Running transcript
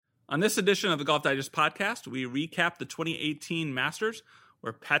On this edition of the Golf Digest podcast, we recap the 2018 Masters,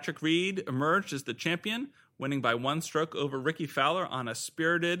 where Patrick Reed emerged as the champion, winning by one stroke over Rickie Fowler on a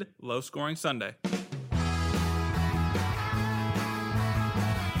spirited, low-scoring Sunday.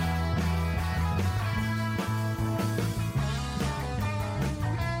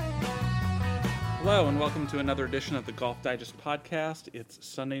 Hello and welcome to another edition of the Golf Digest podcast. It's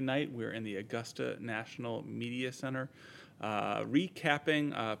Sunday night. We're in the Augusta National Media Center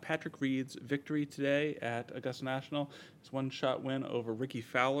recapping Patrick Reed's victory today at Augusta National. His one-shot win over Rickie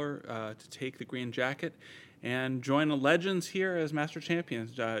Fowler to take the green jacket and join the legends here as Master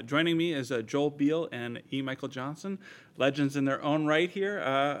Champions. Joining me is Joel Beal and E. Michael Johnson, legends in their own right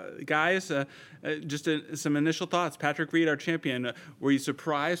here. Guys, just some initial thoughts. Patrick Reed, our champion. Were you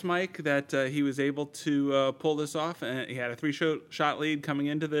surprised, Mike, that he was able to pull this off? He had a three-shot lead coming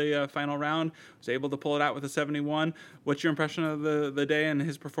into the final round, was able to pull it out with a 71. What's your impression of the day and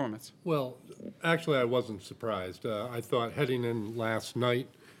his performance? Well, actually, I wasn't surprised. I thought heading in last night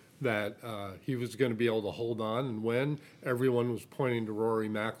that he was going to be able to hold on and win. Everyone was pointing to Rory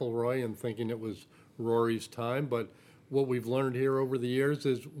McIlroy and thinking it was Rory's time, but what we've learned here over the years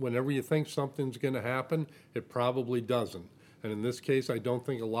is whenever you think something's going to happen, it probably doesn't. And in this case, I don't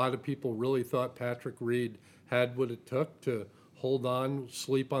think a lot of people really thought Patrick Reed had what it took to hold on,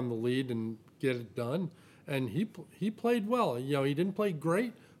 sleep on the lead, and get it done. And he played well. You know, he didn't play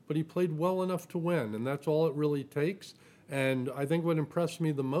great, but he played well enough to win, and that's all it really takes. And I think what impressed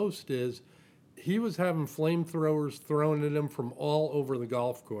me the most is he was having flamethrowers thrown at him from all over the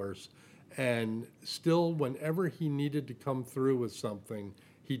golf course. And still, whenever he needed to come through with something,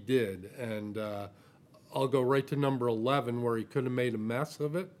 he did. And I'll go right to number 11, where he could have made a mess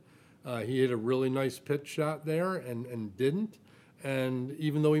of it. He hit a really nice pitch shot there and didn't. And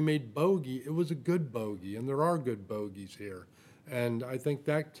even though he made bogey, it was a good bogey. And there are good bogeys here. And I think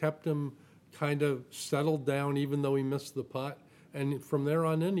that kept him kind of settled down, even though he missed the putt. And from there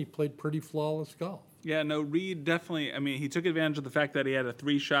on in, he played pretty flawless golf. Yeah, no, Reed definitely, I mean, he took advantage of the fact that he had a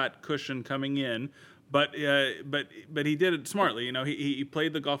three-shot cushion coming in, but he did it smartly. You know, he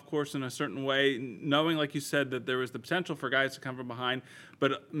played the golf course in a certain way, knowing, like you said, that there was the potential for guys to come from behind,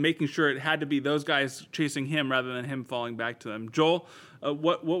 but making sure it had to be those guys chasing him rather than him falling back to them. Joel,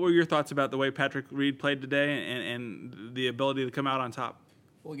 what were your thoughts about the way Patrick Reed played today and the ability to come out on top?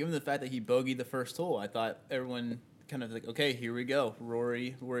 Well, given the fact that he bogeyed the first hole, I thought everyone kind of like, okay, here we go,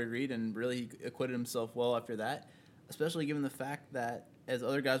 Rory Reed, and really he acquitted himself well after that, especially given the fact that as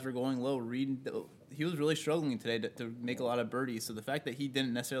other guys were going low, Reed, he was really struggling today to make a lot of birdies. So the fact that he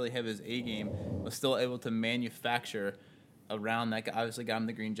didn't necessarily have his A game was still able to manufacture a round that obviously got him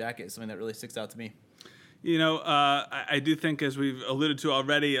the green jacket is something that really sticks out to me. You know, I do think, as we've alluded to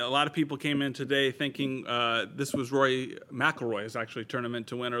already, a lot of people came in today thinking this was Rory McIlroy's actually tournament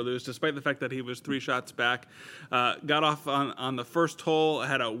to win or lose, despite the fact that he was three shots back. Got off on the first hole,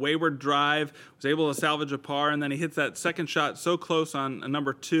 had a wayward drive, was able to salvage a par, and then he hits that second shot so close on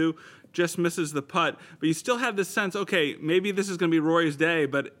number 2, just misses the putt. But you still have this sense, okay, maybe this is going to be Rory's day,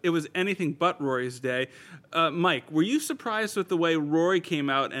 but it was anything but Rory's day. Mike, were you surprised with the way Rory came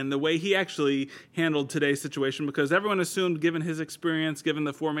out and the way he actually handled today's situation? Because everyone assumed, given his experience, given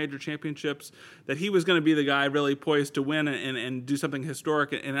the 4 major championships, that he was going to be the guy really poised to win and do something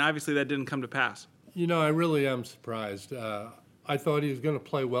historic, and obviously that didn't come to pass. You know, I really am surprised. I thought he was going to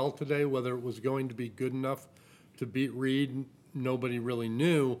play well today. Whether it was going to be good enough to beat Reed, nobody really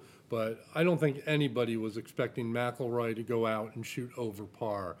knew. But I don't think anybody was expecting McIlroy to go out and shoot over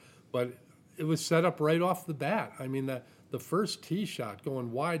par. But it was set up right off the bat. I mean, the first tee shot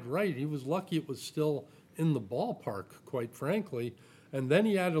going wide right, he was lucky it was still in the ballpark, quite frankly. And then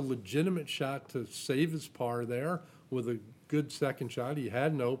he had a legitimate shot to save his par there with a good second shot. He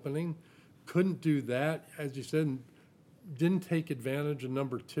had an opening, couldn't do that. As you said, didn't take advantage of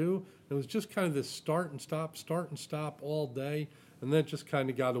number 2. It was just kind of this start and stop all day. And then it just kind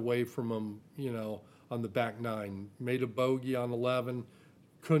of got away from him, you know, on the back 9. Made a bogey on 11,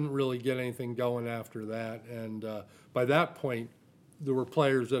 couldn't really get anything going after that. And by that point, there were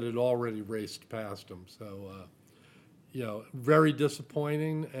players that had already raced past him. So, you know, very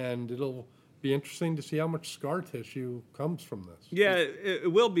disappointing, and it'll be interesting to see how much scar tissue comes from this. Yeah,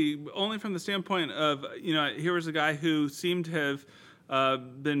 it will be, only from the standpoint of, you know, here was a guy who seemed to have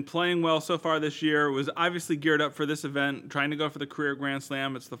been playing well so far this year, was obviously geared up for this event, trying to go for the career Grand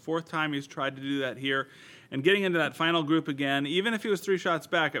Slam. It's the 4th time he's tried to do that here. and getting into that final group again, even if he was 3 shots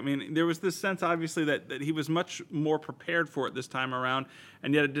back, I mean, there was this sense, obviously, that he was much more prepared for it this time around,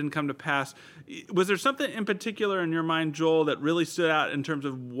 and yet it didn't come to pass. Was there something in particular in your mind, Joel, that really stood out in terms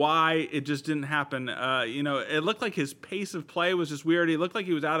of why it just didn't happen? It looked like his pace of play was just weird. He looked like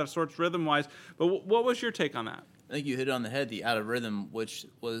he was out of sorts rhythm-wise. But what was your take on that? I think you hit it on the head, the out of rhythm, which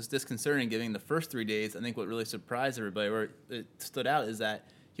was disconcerting given the first 3 days. I think what really surprised everybody, where it stood out, is that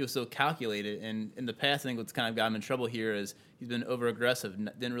he was so calculated. And in the past, I think what's kind of got him in trouble here is he's been over-aggressive,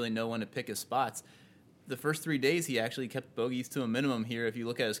 didn't really know when to pick his spots. The first 3 days, he actually kept bogeys to a minimum here. If you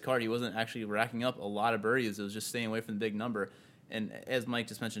look at his card, he wasn't actually racking up a lot of birdies. It was just staying away from the big number. And as Mike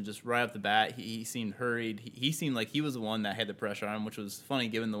just mentioned, just right off the bat, he seemed hurried. He seemed like he was the one that had the pressure on him, which was funny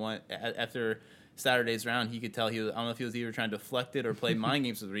given the one after Saturday's round. He could tell I don't know if he was either trying to deflect it or play mind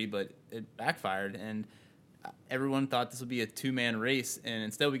games with Reed, but it backfired. And everyone thought this would be a 2-man race, and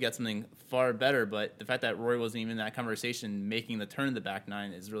instead we got something far better. But the fact that Rory wasn't even in that conversation making the turn in the back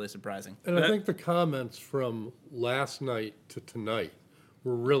nine is really surprising. And I think the comments from last night to tonight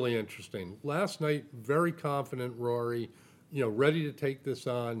were really interesting. Last night, very confident Rory, ready to take this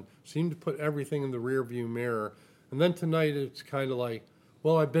on, seemed to put everything in the rearview mirror. And then tonight it's kind of like,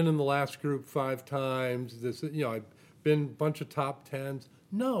 well, I've been in the last group 5 times. I've been a bunch of top 10s.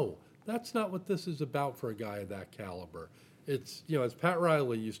 No, that's not what this is about for a guy of that caliber. It's, as Pat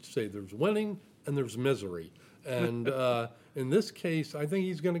Riley used to say, there's winning and there's misery. And in this case, I think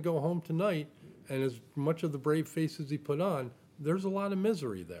he's going to go home tonight, and as much of the brave faces he put on, there's a lot of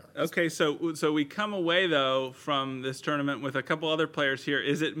misery there. Okay, so we come away, though, from this tournament with a couple other players here.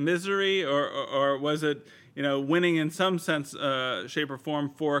 Is it misery, or was it, winning in some sense, shape, or form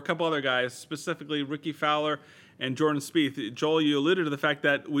for a couple other guys, specifically Ricky Fowler and Jordan Spieth? Joel, you alluded to the fact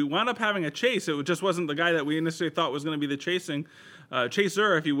that we wound up having a chase. It just wasn't the guy that we initially thought was going to be the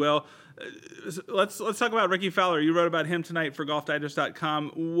chaser, if you will. Let's talk about Ricky Fowler. You wrote about him tonight for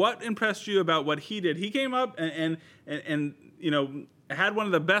GolfDigest.com. What impressed you about what he did? He came up and had one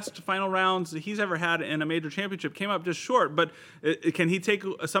of the best final rounds he's ever had in a major championship. Came up just short, but can he take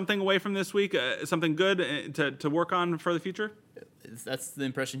something away from this week, something good to work on for the future? That's the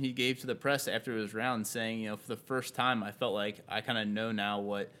impression he gave to the press after his round, saying, for the first time, I felt like I kind of know now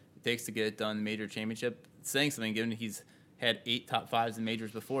what it takes to get it done in the major championship. Saying something, given he's had 8 top 5s in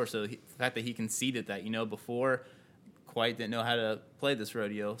majors before, so the fact that he conceded that, before, quite didn't know how to play this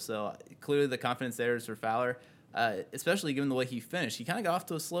rodeo. So clearly the confidence there is for Fowler. Especially given the way he finished. He kind of got off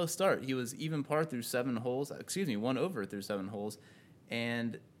to a slow start. He was even par through 7 holes. 1 over through 7 holes.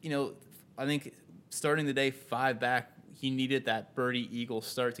 And, I think starting the day 5 back, he needed that birdie eagle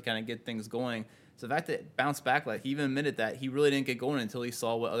start to kind of get things going. So the fact that it bounced back, like he even admitted that he really didn't get going until he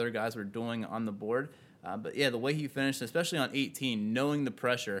saw what other guys were doing on the board. But yeah, the way he finished, especially on 18, knowing the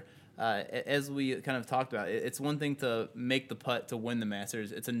pressure, as we kind of talked about, it's one thing to make the putt to win the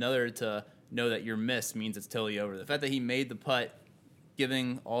Masters. It's another to know that your miss means it's totally over. The fact that he made the putt,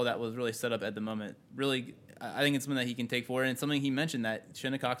 giving all that was really set up at the moment, really, I think it's something that he can take forward. And something he mentioned that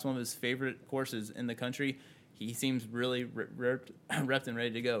Shinnecock's one of his favorite courses in the country. He seems really repped and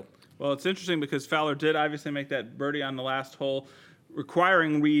ready to go. Well, it's interesting because Fowler did obviously make that birdie on the last hole,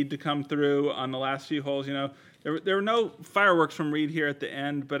 requiring Reed to come through on the last few holes. There were no fireworks from Reed here at the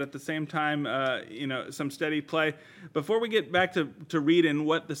end, but at the same time, some steady play. Before we get back to Reed and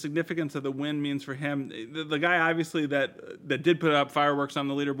what the significance of the win means for him, the guy obviously that did put up fireworks on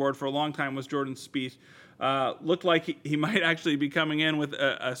the leaderboard for a long time was Jordan Spieth. Looked like he might actually be coming in with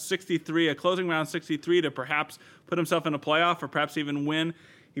a 63, a closing round 63 to perhaps put himself in a playoff or perhaps even win.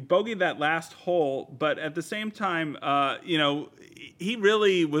 He bogeyed that last hole, but at the same time, he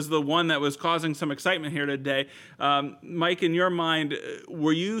really was the one that was causing some excitement here today. Mike, in your mind,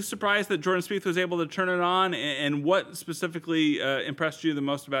 were you surprised that Jordan Spieth was able to turn it on, and what specifically impressed you the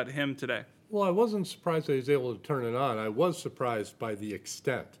most about him today? Well, I wasn't surprised that he was able to turn it on. I was surprised by the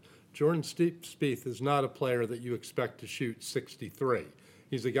extent. Jordan Spieth is not a player that you expect to shoot 63.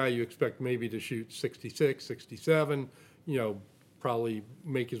 He's a guy you expect maybe to shoot 66, 67, probably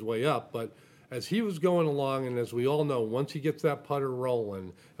make his way up. But as he was going along, and as we all know, once he gets that putter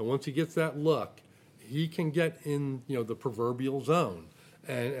rolling and once he gets that look, he can get in, the proverbial zone.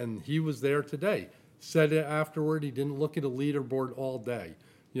 And he was there today. Said it afterward, he didn't look at a leaderboard all day.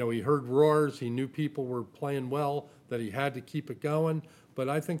 He heard roars, he knew people were playing well, that he had to keep it going. But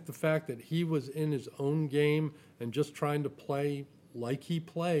I think the fact that he was in his own game and just trying to play like he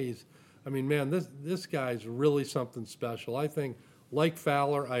plays, I mean, man, this guy's really something special. I think, like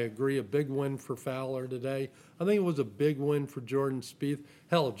Fowler, I agree, a big win for Fowler today. I think it was a big win for Jordan Spieth.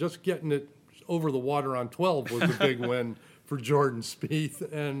 Hell, just getting it over the water on 12 was a big win for Jordan Spieth.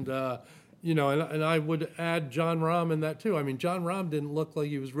 And and I would add John Rahm in that too. I mean, John Rahm didn't look like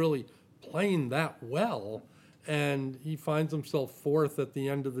he was really playing that well, and he finds himself fourth at the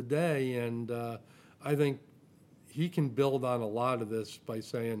end of the day. And I think he can build on a lot of this by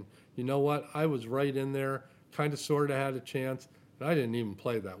saying, you know what, I was right in there, kind of sort of had a chance, and I didn't even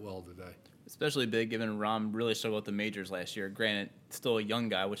play that well today. Especially big given Rahm really struggled with the majors last year. Granted, still a young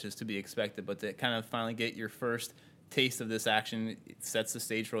guy, which is to be expected, but to kind of finally get your first taste of this action, it sets the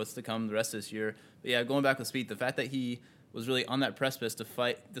stage for what's to come the rest of this year. But yeah, going back with Spieth, the fact that he was really on that precipice to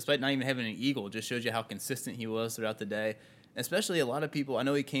fight, despite not even having an eagle, just shows you how consistent he was throughout the day. Especially a lot of people, I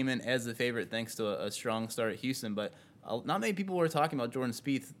know he came in as the favorite thanks to a strong start at Houston, but not many people were talking about Jordan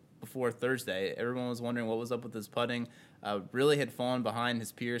Spieth before Thursday. Everyone was wondering what was up with his putting. Really had fallen behind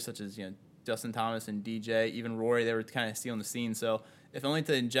his peers, such as Justin Thomas and DJ, even Rory. They were kind of stealing the scene. So if only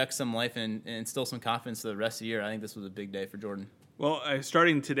to inject some life and instill some confidence to the rest of the year, I think this was a big day for Jordan. Well,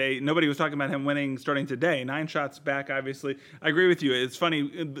 starting today, nobody was talking about him winning starting today. 9 shots back, obviously. I agree with you. It's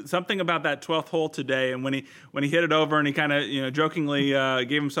funny, something about that 12th hole today, and when he hit it over and he kind of jokingly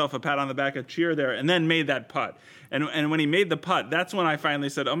gave himself a pat on the back, a cheer there, and then made that putt. And when he made the putt, that's when I finally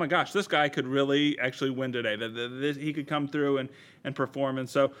said, oh my gosh, this guy could really actually win today. He could come through and perform. And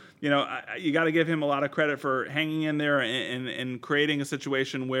so, you got to give him a lot of credit for hanging in there and creating a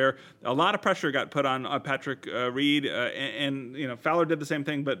situation where a lot of pressure got put on Patrick Reed. And Fowler did the same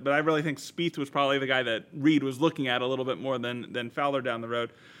thing. But I really think Spieth was probably the guy that Reed was looking at a little bit more than Fowler down the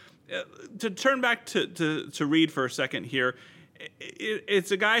road. To turn back to Reed for a second here, it's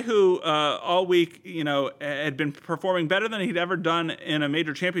a guy who all week, had been performing better than he'd ever done in a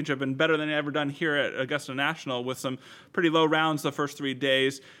major championship and better than he'd ever done here at Augusta National with some pretty low rounds the first 3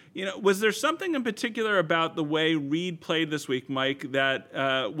 days. Was there something in particular about the way Reed played this week, Mike, that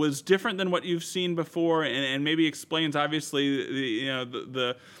was different than what you've seen before and maybe explains, obviously,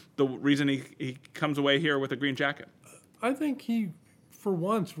 the reason he comes away here with a green jacket? I think he, for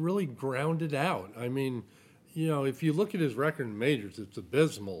once, really grounded out. I mean, if you look at his record in majors, it's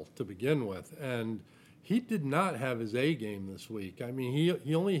abysmal to begin with. And he did not have his A game this week. I mean,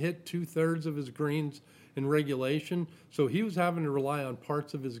 he only hit 2/3 of his greens in regulation. So he was having to rely on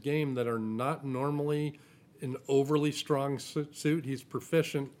parts of his game that are not normally an overly strong suit. He's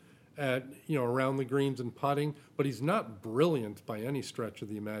proficient at, around the greens and putting, but he's not brilliant by any stretch of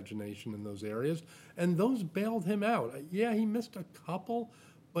the imagination in those areas. And those bailed him out. Yeah, he missed a couple,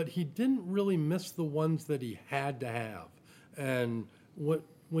 but he didn't really miss the ones that he had to have. And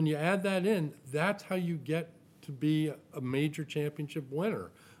when you add that in, that's how you get to be a major championship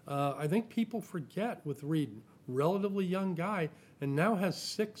winner. I think people forget with Reed, relatively young guy, and now has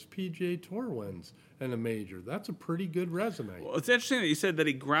 6 PGA Tour wins and a major. That's a pretty good resume. Well, it's interesting that you said that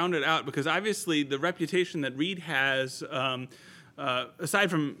he grounded out, because obviously the reputation that Reed has, aside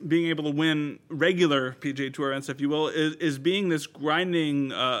from being able to win regular PGA Tour events, if you will, is being this grinding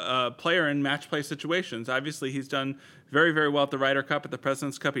player in match play situations. Obviously, he's done very, very well at the Ryder Cup, at the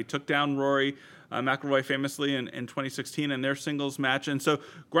President's Cup. He took down Rory McIlroy famously in 2016 in their singles match. And so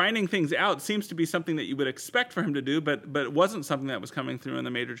grinding things out seems to be something that you would expect for him to do, but it wasn't something that was coming through in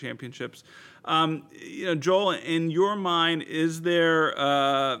the major championships. Joel, in your mind, is there...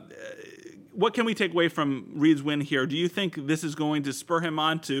 what can we take away from Reed's win here? Do you think this is going to spur him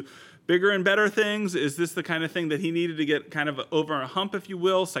on to bigger and better things? Is this the kind of thing that he needed to get kind of over a hump, if you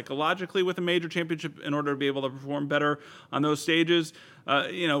will, psychologically with a major championship in order to be able to perform better on those stages?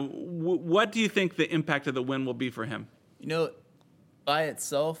 What do you think the impact of the win will be for him? By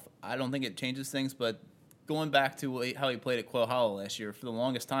itself, I don't think it changes things, but going back to how he played at Quail Hollow last year, for the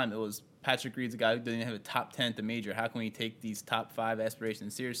longest time, it was Patrick Reed's a guy who didn't have a top 10 at the major. How can we take these top 5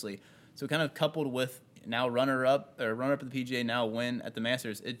 aspirations seriously? So kind of coupled with now runner-up at the PGA, now win at the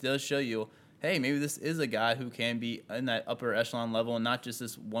Masters, it does show you, hey, maybe this is a guy who can be in that upper echelon level and not just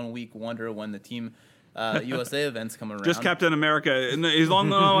this one-week wonder when the Team USA events come around. Just Captain America. He's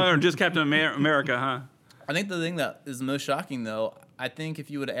long or just Captain America, huh? I think the thing that is the most shocking, though, I think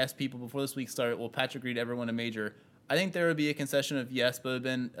if you would have asked people before this week started, will Patrick Reed ever win a major? I think there would be a concession of yes, but it would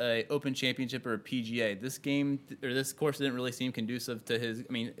have been an Open Championship or a PGA. This course didn't really seem conducive to his.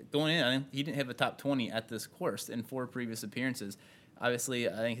 I mean, going in, I think he didn't have a top 20 at this course in 4 previous appearances. Obviously,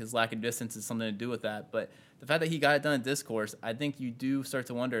 I think his lack of distance has something to do with that. But the fact that he got it done at this course, I think you do start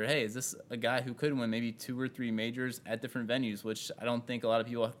to wonder, hey, is this a guy who could win maybe 2 or 3 majors at different venues, which I don't think a lot of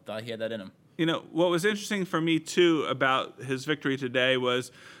people thought he had that in him. What was interesting for me, too, about his victory today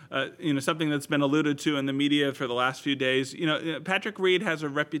was, something that's been alluded to in the media for the last few days. Patrick Reed has a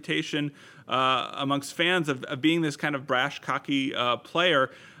reputation amongst fans of being this kind of brash, cocky player.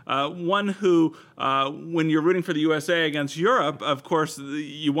 one who, when you're rooting for the USA against Europe, of course,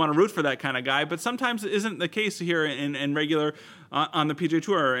 you want to root for that kind of guy, but sometimes it isn't the case here in regular on the PGA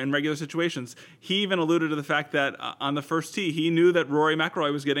Tour in regular situations. He even alluded to the fact that on the first tee, he knew that Rory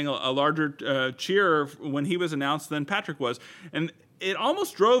McIlroy was getting a larger cheer when he was announced than Patrick was. And it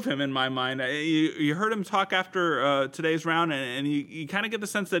almost drove him, in my mind. You heard him talk after today's round, and you kind of get the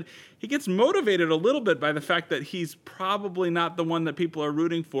sense that he gets motivated a little bit by the fact that he's probably not the one that people are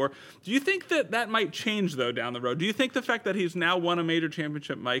rooting for. Do you think that might change, though, down the road? Do you think the fact that he's now won a major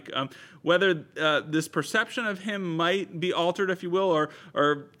championship, Mike, whether this perception of him might be altered, if you will,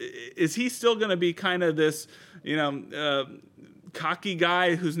 or is he still going to be kind of this, cocky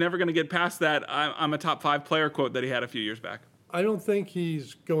guy who's never going to get past that I'm a top 5 player quote that he had a few years back? I don't think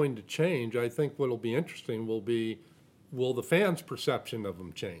he's going to change. I think what'll be interesting will the fans' perception of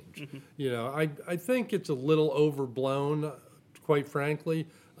him change? Mm-hmm. I think it's a little overblown, quite frankly.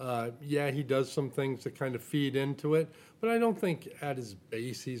 He does some things that kind of feed into it, but I don't think at his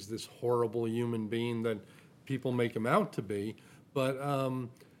base he's this horrible human being that people make him out to be. But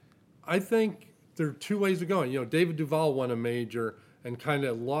I think there are two ways of going. David Duval won a major and kind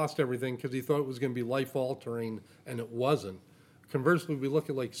of lost everything because he thought it was going to be life-altering, and it wasn't. Conversely, we look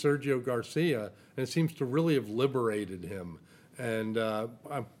at like Sergio Garcia, and it seems to really have liberated him. And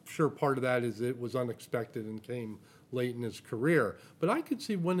I'm sure part of that is it was unexpected and came late in his career. But I could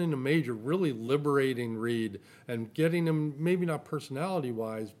see winning a major really liberating Reed and getting him, maybe not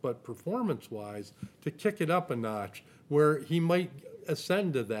personality-wise, but performance-wise, to kick it up a notch where he might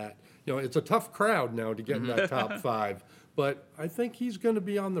ascend to that. It's a tough crowd now to get in that top 5. But I think he's going to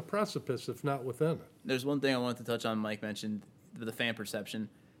be on the precipice, if not within it. There's one thing I wanted to touch on. Mike mentioned the fan perception.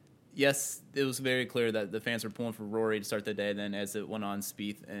 Yes, it was very clear that the fans were pulling for Rory to start the day, then as it went on,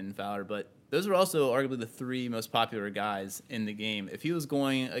 Spieth and Fowler. But those were also arguably the 3 most popular guys in the game. If he was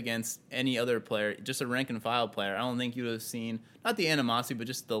going against any other player, just a rank and file player, I don't think you would have seen, not the animosity, but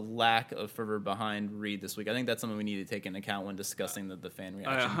just the lack of fervor behind Reed this week. I think that's something we need to take into account when discussing the fan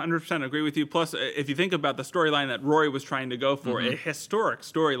reaction. I 100% agree with you. Plus, if you think about the storyline that Rory was trying to go for, a historic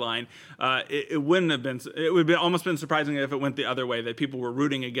storyline, it wouldn't have been, it would have almost been surprising if it went the other way, that people were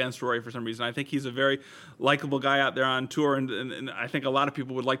rooting against Rory for some reason. I think he's a very likable guy out there on tour, and I think a lot of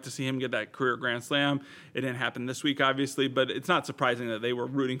people would like to see him get that career Grand Slam. It didn't happen this week, obviously, but it's not surprising that they were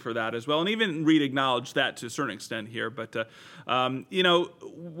rooting for that as well. And even Reed acknowledged that to a certain extent here. But,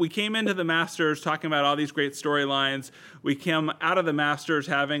 we came into the Masters talking about all these great storylines. We came out of the Masters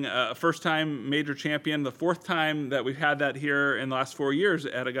having a first-time major champion, the 4th time that we've had that here in the last 4 years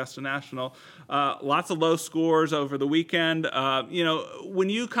at Augusta National. Lots of low scores over the weekend. When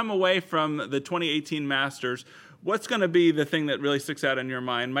you come away from the 2018 Masters, what's going to be the thing that really sticks out in your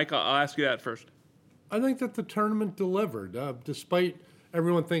mind? Mike, I'll ask you that first. I think that the tournament delivered. Despite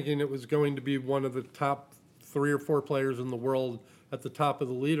everyone thinking it was going to be one of the top 3 or 4 players in the world at the top of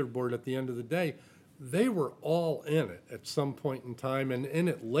the leaderboard at the end of the day, they were all in it at some point in time and in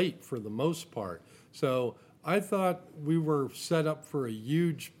it late for the most part. So I thought we were set up for a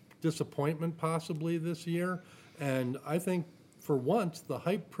huge disappointment possibly this year. And I think for once the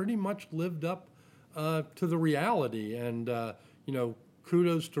hype pretty much lived up to the reality. And,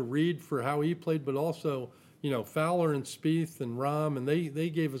 kudos to Reed for how he played, but also, Fowler and Spieth and Rahm, and they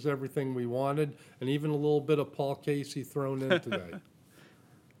gave us everything we wanted, and even a little bit of Paul Casey thrown in today.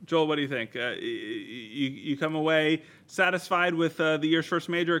 Joel, what do you think? You come away satisfied with the year's first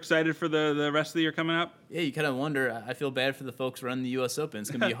major, excited for the rest of the year coming up? Yeah, you kind of wonder. I feel bad for the folks running the U.S. Open.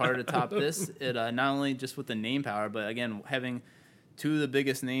 It's going to be hard to top this. Not only just with the name power, but, again, having 2 of the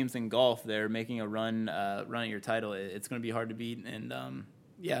biggest names in golf there making a run at your title, it's going to be hard to beat. And,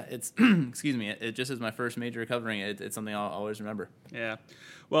 it's excuse me. It just is my first major covering it. It's something I'll always remember. Yeah.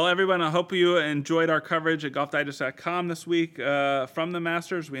 Well, everyone, I hope you enjoyed our coverage at golfdigest.com this week from the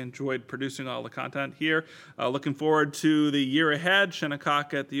Masters. We enjoyed producing all the content here. Looking forward to the year ahead.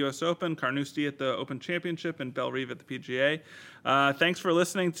 Shinnecock at the U.S. Open, Carnoustie at the Open Championship, and Bellerive at the PGA. Thanks for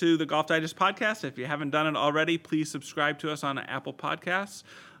listening to the Golf Digest podcast. If you haven't done it already, please subscribe to us on Apple Podcasts.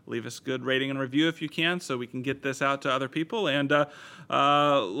 Leave us a good rating and review if you can so we can get this out to other people. And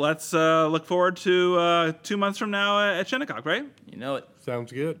let's look forward to 2 months from now at Shinnecock, right? You know it.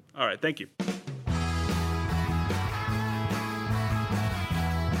 Sounds good. All right. Thank you.